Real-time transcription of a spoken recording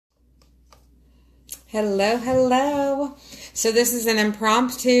Hello, hello. So this is an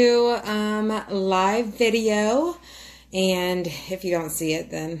impromptu live video, and if you don't see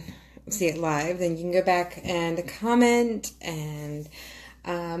it, then see it live, then you can go back and comment and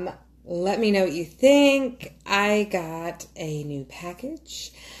let me know what you think. I got a new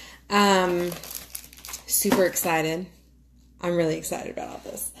package. Super excited. I'm really excited about all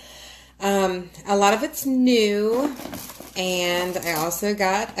this. A lot of it's new, and I also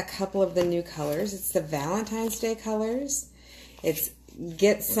got a couple of the new colors. It's the Valentine's Day colors. It's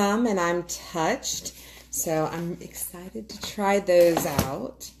Get Some and I'm Touched. So I'm excited to try those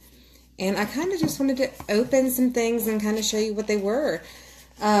out. And I kind of just wanted to open some things and kind of show you what they were.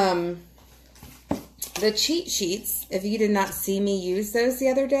 The cheat sheets, if you did not see me use those the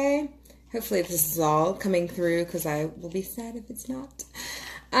other day, hopefully this is all coming through because I will be sad if it's not.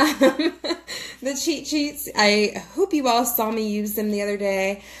 The cheat sheets, I hope you all saw me use them the other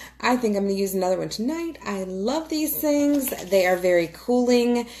day. I think I'm going to use another one tonight. I love these things. They are very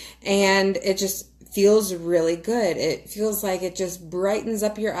cooling, and it just feels really good. It feels like it just brightens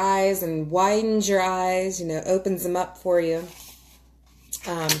up your eyes and widens your eyes, you know, opens them up for you.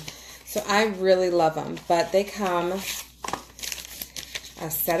 So I really love them, but they come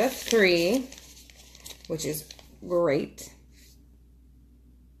a set of 3, which is great.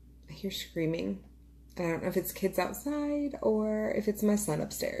 I hear screaming. I don't know if it's kids outside or if it's my son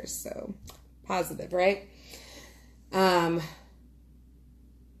upstairs. So positive, right?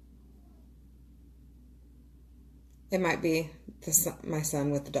 It might be my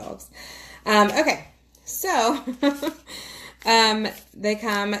son with the dogs. Okay, so they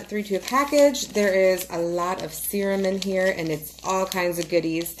come 3 to a package. There is a lot of serum in here, and it's all kinds of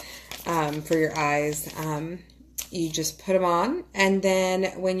goodies for your eyes. You just put them on, and then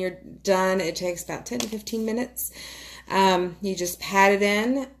when you're done, it takes about 10 to 15 minutes. You just pat it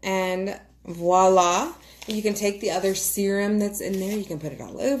in, and voila. You can take the other serum that's in there. You can put it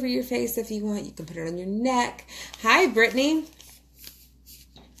all over your face if you want. You can put it on your neck. Hi, Brittany.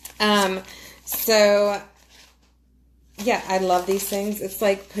 So, yeah, I love these things. It's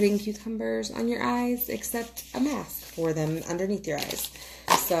like putting cucumbers on your eyes, except a mask for them underneath your eyes.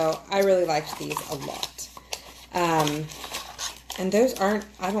 So, I really liked these a lot. And those aren't,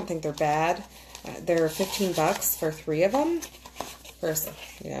 I don't think they're bad. They're $15 for 3 of them. First,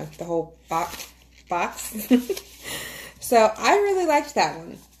 you know, the whole box. So I really liked that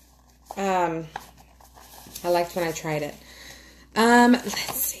one. I liked when I tried it.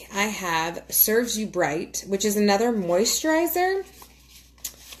 Let's see. I have Serves You Bright, which is another moisturizer.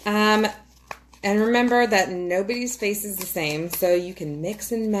 And remember that nobody's face is the same, so you can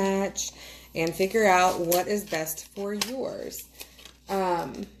mix and match and figure out what is best for yours.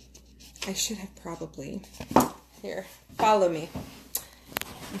 I should have probably, here, follow me.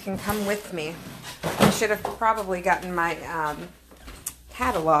 You can come with me. I should have probably gotten my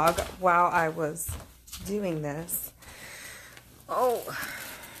catalog while I was doing this. Oh,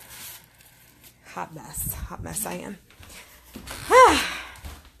 hot mess I am.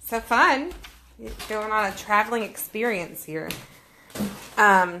 So fun. Going on a traveling experience here.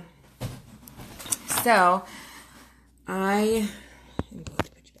 So, I am going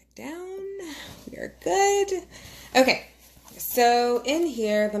to put you back down. We are good. Okay, so in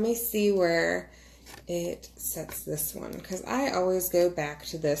here, let me see where it sets this one, because I always go back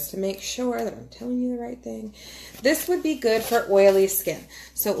to this to make sure that I'm telling you the right thing. This would be good for oily skin.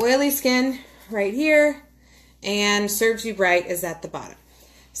 So oily skin right here, and Serves You Bright is at the bottom.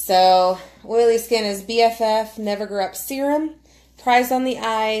 So oily skin is BFF Never Grow Up Serum, Prize on the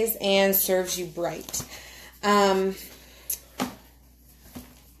Eyes, and Serves You Bright. And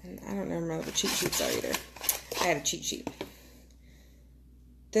I don't remember what the cheat sheets are either. I had a cheat sheet.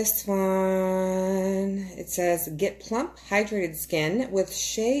 This one, it says, Get Plump Hydrated Skin with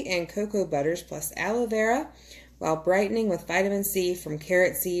shea and cocoa butters plus aloe vera while brightening with vitamin C from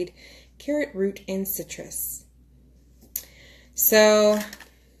carrot seed, carrot root, and citrus. So,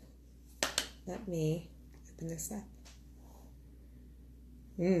 let me open this up.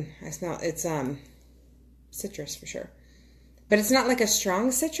 I smell, it's citrus for sure. But it's not like a strong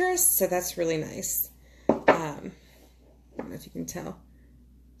citrus, so that's really nice. I don't know if you can tell.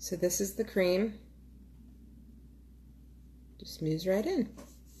 So this is the cream. Just moves right in.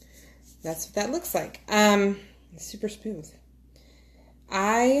 That's what that looks like. It's super smooth.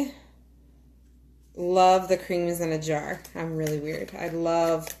 I love the creams in a jar. I'm really weird. I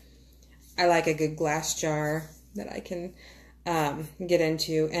like a good glass jar that I can get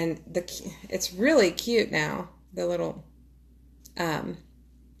into, and it's really cute now, the little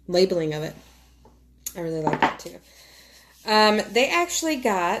labeling of it. I really like that too. They actually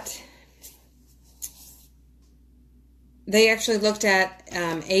got they actually looked at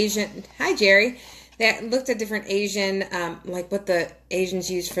Asian. Hi, Jerry. They looked at different Asian, like what the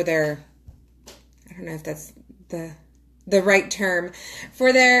Asians use for their. I don't know if that's the right term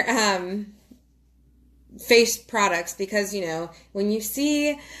for their face products, because you know when you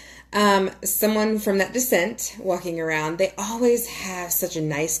see someone from that descent walking around, they always have such a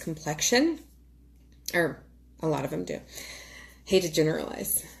nice complexion, or a lot of them do. Hate to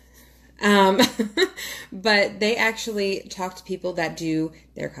generalize. But they actually talked to people that do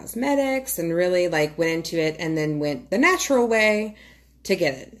their cosmetics and really like went into it and then went the natural way to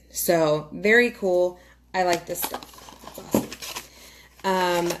get it. So very cool. I like this stuff. That's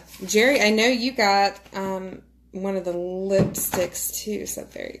awesome. Jerry, I know you got one of the lipsticks too, so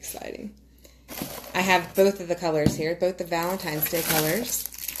very exciting. I have both of the colors here, both the Valentine's Day colors.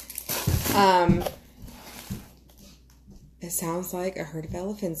 It sounds like a herd of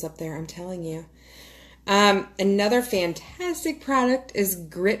elephants up there, I'm telling you. Another fantastic product is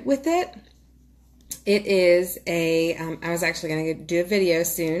Grit With It. It is a, I was actually going to do a video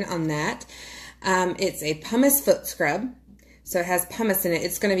soon on that. It's a pumice foot scrub. So it has pumice in it.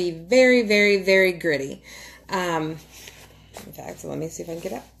 It's going to be very, very, very gritty. In fact, so let me see if I can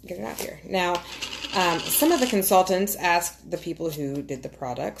get it out here. Now, some of the consultants asked the people who did the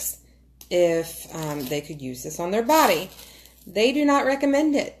products if they could use this on their body. They do not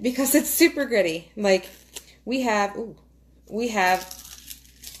recommend it because it's super gritty. Like we have, let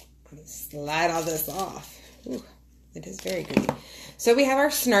me slide all this off. Ooh, it is very gritty. So we have our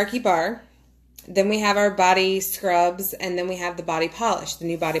Snarky Bar, then we have our body scrubs, and then we have the body polish, the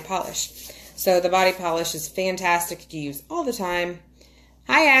new body polish. So the body polish is fantastic to use all the time.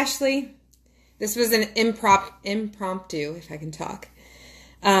 Hi, Ashley. This was an impromptu, if I can talk.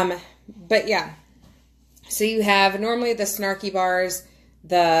 But yeah. So you have normally the Snarky Bars,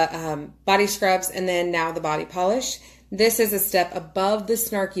 the body scrubs, and then now the body polish. This is a step above the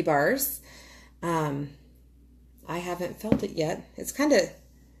Snarky Bars. I haven't felt it yet. It's kind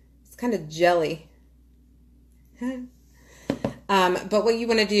of jelly. But what you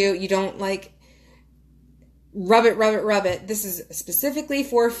want to do, you don't like rub it. This is specifically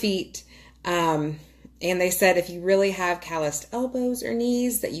for feet. And they said if you really have calloused elbows or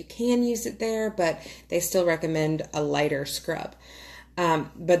knees that you can use it there, but they still recommend a lighter scrub.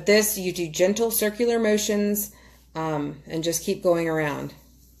 But this, you do gentle circular motions and just keep going around.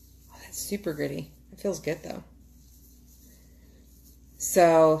 Oh, that's super gritty. It feels good though.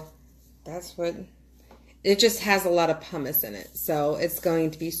 So that's what, it just has a lot of pumice in it. So it's going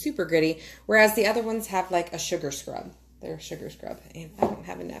to be super gritty. Whereas the other ones have like a sugar scrub. They're a sugar scrub. And I don't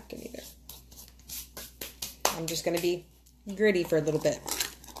have a napkin either. I'm just going to be gritty for a little bit.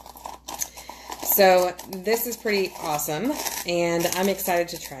 So this is pretty awesome, and I'm excited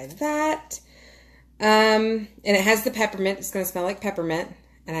to try that. And it has the peppermint. It's going to smell like peppermint,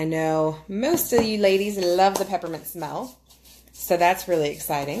 and I know most of you ladies love the peppermint smell, so that's really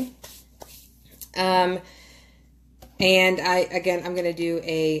exciting. And I'm going to do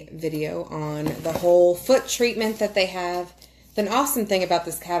a video on the whole foot treatment that they have. The awesome thing about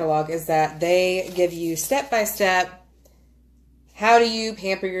this catalog is that they give you step-by-step, how do you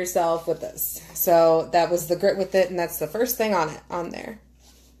pamper yourself with this. So that was the Grit With It, and that's the first thing on there.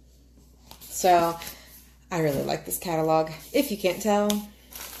 So I really like this catalog, if you can't tell.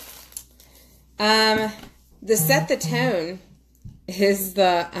 The Set the Tone is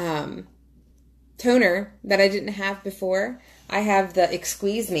the toner that I didn't have before. I have the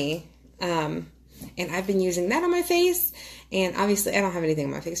Exqueeze Me, and I've been using that on my face. And obviously, I don't have anything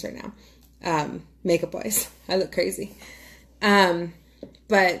on my face right now, makeup-wise. I look crazy.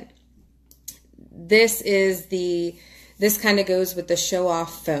 But this kind of goes with the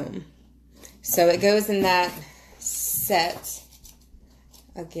show-off foam. So it goes in that set.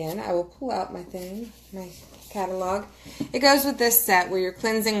 Again, I will pull out my thing, my catalog. It goes with this set where you're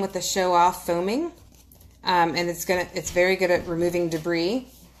cleansing with the show-off foaming. And it's very good at removing debris.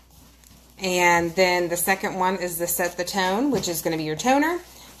 And then the second one is the Set the Tone, which is going to be your toner.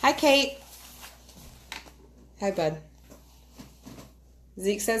 Hi, Kate. Hi, bud.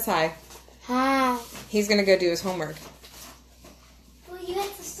 Zeke says hi. Hi. He's going to go do his homework. Well, you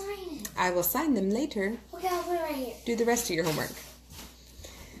have to sign it. I will sign them later. Okay, I'll put it right here. Do the rest of your homework.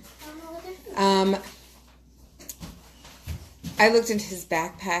 I don't know what they're doing. I looked into his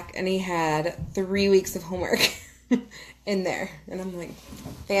backpack, and he had 3 weeks of homework in there. And I'm like,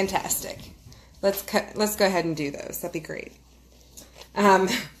 fantastic. Let's go ahead and do those. That'd be great.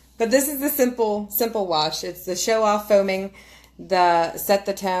 But this is the simple wash. It's the Show Off Foaming, the Set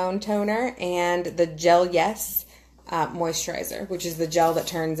the Tone toner, and the Gel Yes moisturizer, which is the gel that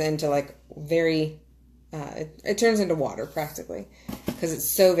turns into like very it turns into water practically because it's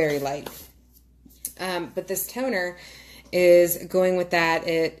so very light. But this toner is going with that.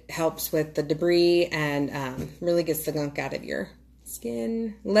 It helps with the debris and really gets the gunk out of your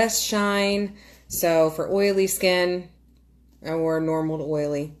skin. Less shine. So for oily skin or normal to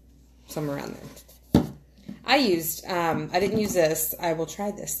oily, somewhere around there. I didn't use this. I will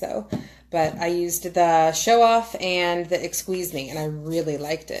try this though. But I used the Show Off and the Squeeze Me, and I really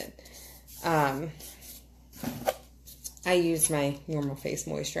liked it. I used my normal face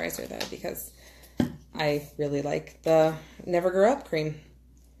moisturizer though because I really like the Never Grow Up cream.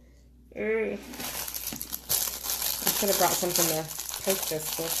 I should have brought something to poke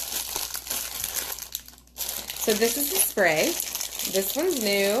this with. So this is the spray. This one's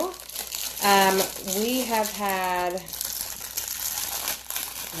new. We have had,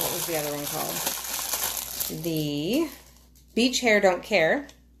 what was the other one called? The Beach Hair Don't Care.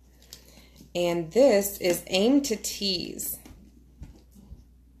 And this is Aim to Tease.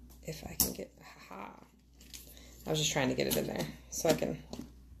 If I can get, I was just trying to get it in there so I can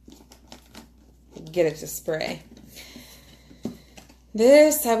get it to spray.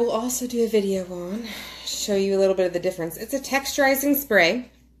 This I will also do a video on, show you a little bit of the difference. It's a texturizing spray.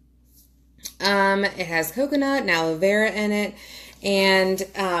 It has coconut and aloe vera in it. And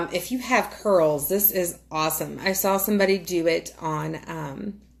if you have curls, this is awesome. I saw somebody do it on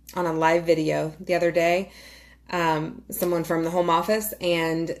a live video the other day. Someone from the home office,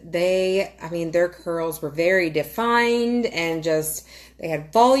 and their curls were very defined and just, they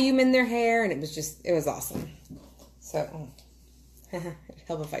had volume in their hair, and it was awesome. So, it'd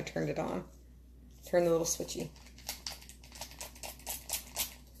help if I turned it on. Turn the little switchy.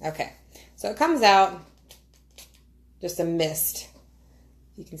 Okay, so it comes out just a mist.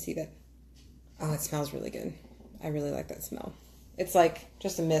 You can see that. Oh, it smells really good. I really like that smell. It's like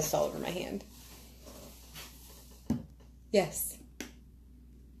just a mist all over my hand. Yes.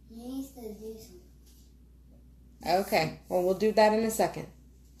 You need to do something. Okay. Well, we'll do that in a second.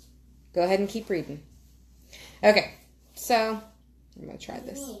 Go ahead and keep reading. Okay. So, I'm going to try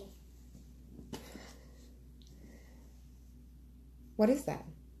this. What is that?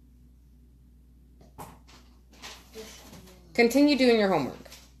 Continue doing your homework.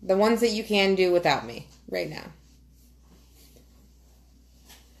 The ones that you can do without me right now.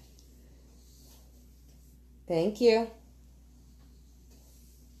 Thank you.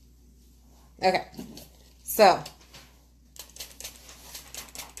 Okay, so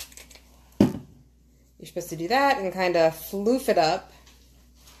you're supposed to do that and kind of floof it up,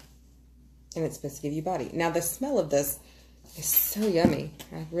 and it's supposed to give you body. Now the smell of this is so yummy.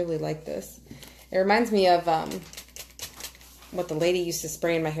 I really like this. It reminds me of what the lady used to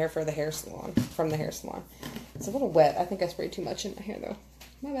spray in my hair for the hair salon, from the hair salon. It's a little wet. I think I sprayed too much in my hair though.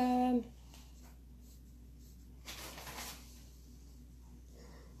 My bad.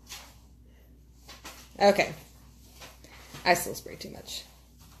 Okay, I still spray too much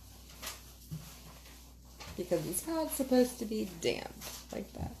because it's not supposed to be damp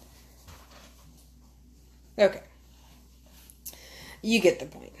like that. Okay, you get the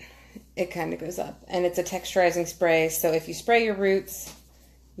point. It kind of goes up, and it's a texturizing spray, so if you spray your roots,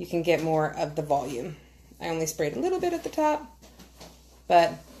 you can get more of the volume. I only sprayed a little bit at the top,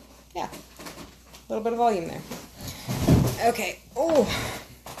 but yeah, a little bit of volume there. Okay,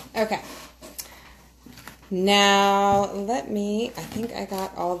 okay. Now, I think I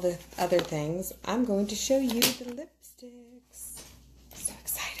got all the other things. I'm going to show you the lipsticks. I'm so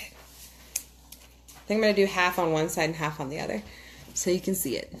excited. I think I'm going to do half on one side and half on the other so you can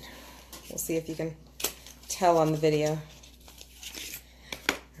see it. We'll see if you can tell on the video.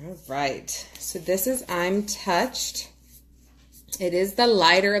 All right. So this is I'm Touched. It is the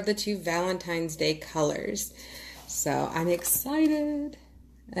lighter of the two Valentine's Day colors. So I'm excited.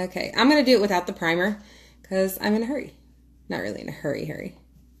 Okay, I'm going to do it without the primer because I'm in a hurry. Not really in a hurry.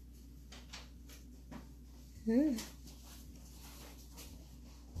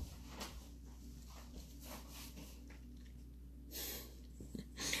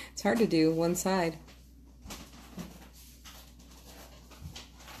 It's hard to do one side.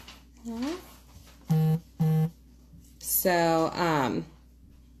 So,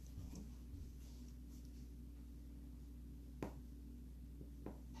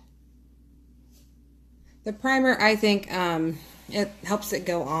 the primer, I think, it helps it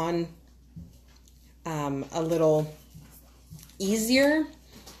go on a little easier,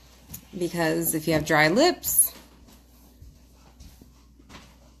 because if you have dry lips,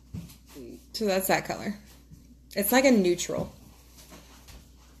 so that's that color. It's like a neutral.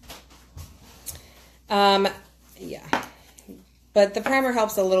 Yeah, but the primer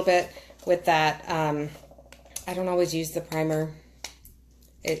helps a little bit with that. I don't always use the primer.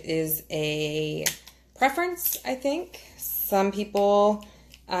 It is a preference, I think. Some people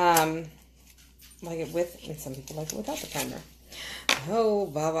like it with, and some people like it without the primer. Oh,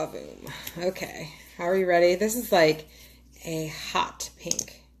 ba ba boom. Okay, are we ready? This is like a hot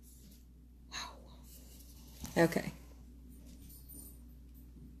pink. Wow. Okay.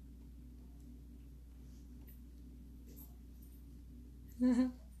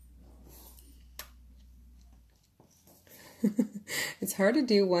 It's hard to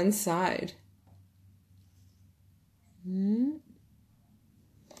do one side.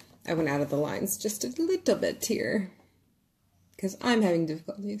 I went out of the lines just a little bit here because I'm having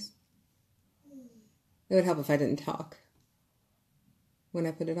difficulties. It would help if I didn't talk when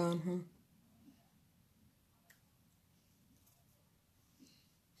I put it on, huh?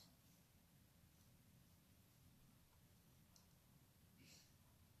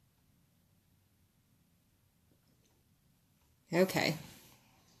 Okay.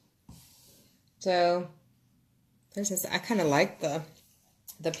 So there's this. I kind of like the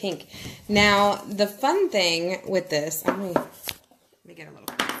pink. Now the fun thing with this, let me get a little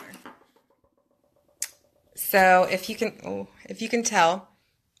closer. So if you can tell,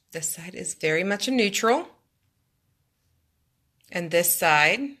 this side is very much a neutral, and this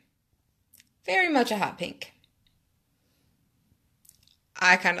side very much a hot pink.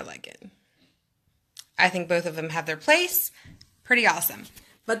 I kind of like it. I think both of them have their place. Pretty awesome.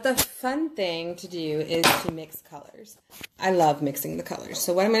 But the fun thing to do is to mix colors. I love mixing the colors.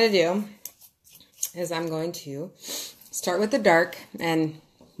 So what I'm going to do is I'm going to start with the dark. And,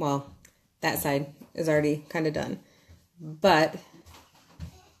 well, that side is already kind of done. But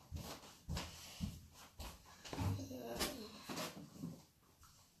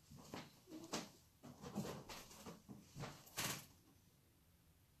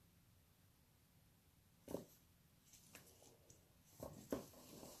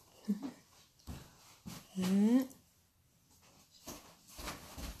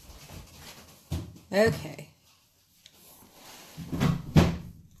okay.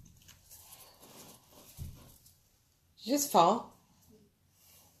 Did you just fall?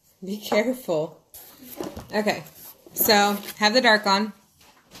 Be careful. Okay, so have the dark on.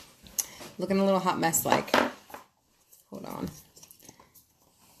 Looking a little hot mess like. Hold on.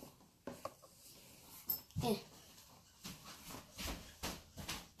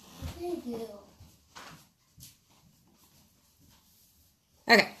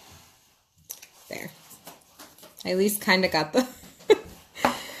 Okay. There. I at least kind of got the...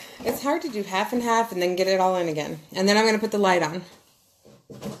 It's hard to do half and half and then get it all in again. And then I'm going to put the light on.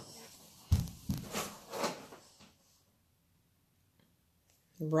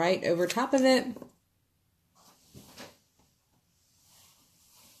 Right over top of it.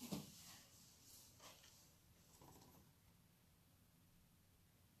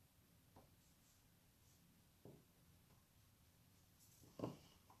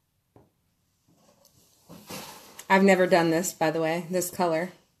 I've never done this, by the way, this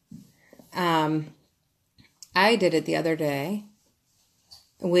color. I did it the other day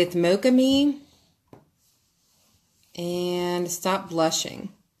with Mocha Me and Stop Blushing.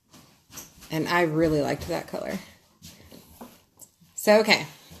 And I really liked that color. So, okay.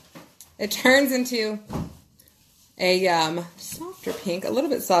 It turns into a softer pink, a little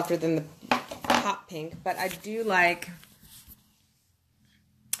bit softer than the hot pink, but I do like,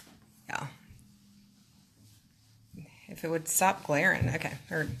 yeah. If it would stop glaring, okay,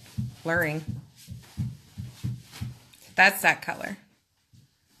 or blurring. That's that color.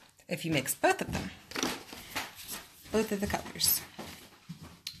 If you mix both of them, both of the colors.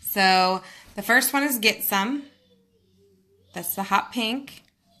 So the first one is Get Some. That's the hot pink.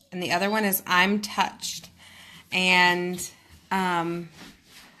 And the other one is I'm Touched. And I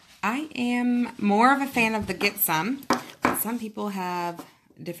am more of a fan of the Get Some. But some people have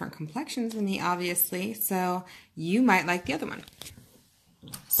different complexions than me, obviously, so you might like the other one.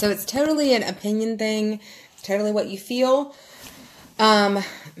 So it's totally an opinion thing. It's totally what you feel. Man,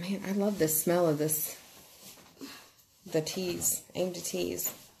 I love the smell of this. The tease. Aim to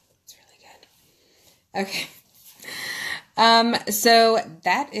Tease. It's really good. Okay. So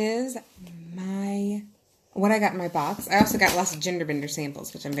that is what I got in my box. I also got lots of gender bender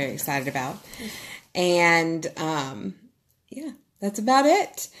samples, which I'm very excited about. And yeah. That's about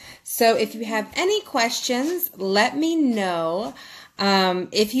it. So if you have any questions, let me know.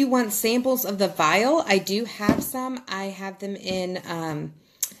 If you want samples of the Vial, I do have some. I have them in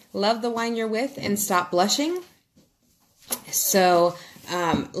Love the Wine You're With and Stop Blushing. So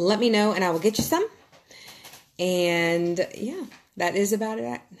let me know and I will get you some. And yeah, that is about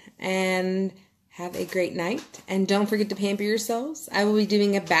it. And have a great night. And don't forget to pamper yourselves. I will be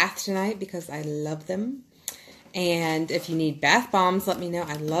doing a bath tonight because I love them. And if you need bath bombs, let me know.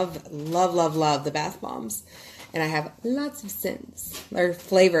 I love, love, love, love the bath bombs. And I have lots of scents, or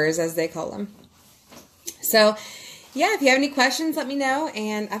flavors as they call them. So, yeah, if you have any questions, let me know.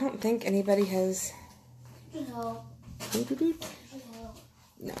 And I don't think anybody has... No.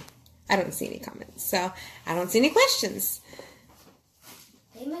 No, I don't see any comments. So, I don't see any questions.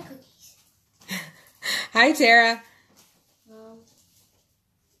 They make cookies. Hi, Tara.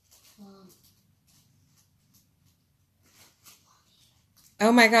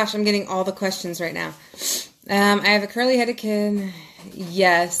 Oh my gosh, I'm getting all the questions right now. I have a curly-headed kid.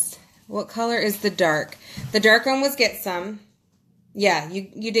 Yes. What color is the dark? The dark one was Get Some. Yeah,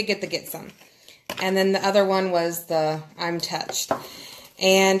 you did get the Get Some. And then the other one was the I'm Touched.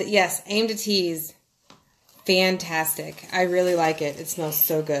 And yes, Aim to Tease. Fantastic. I really like it. It smells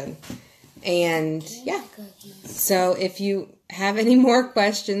so good. And yeah. So if you have any more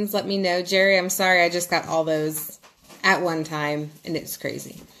questions, let me know. Jerry, I'm sorry I just got all those at one time, and it's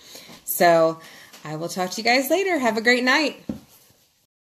crazy. So I will talk to you guys later. Have a great night.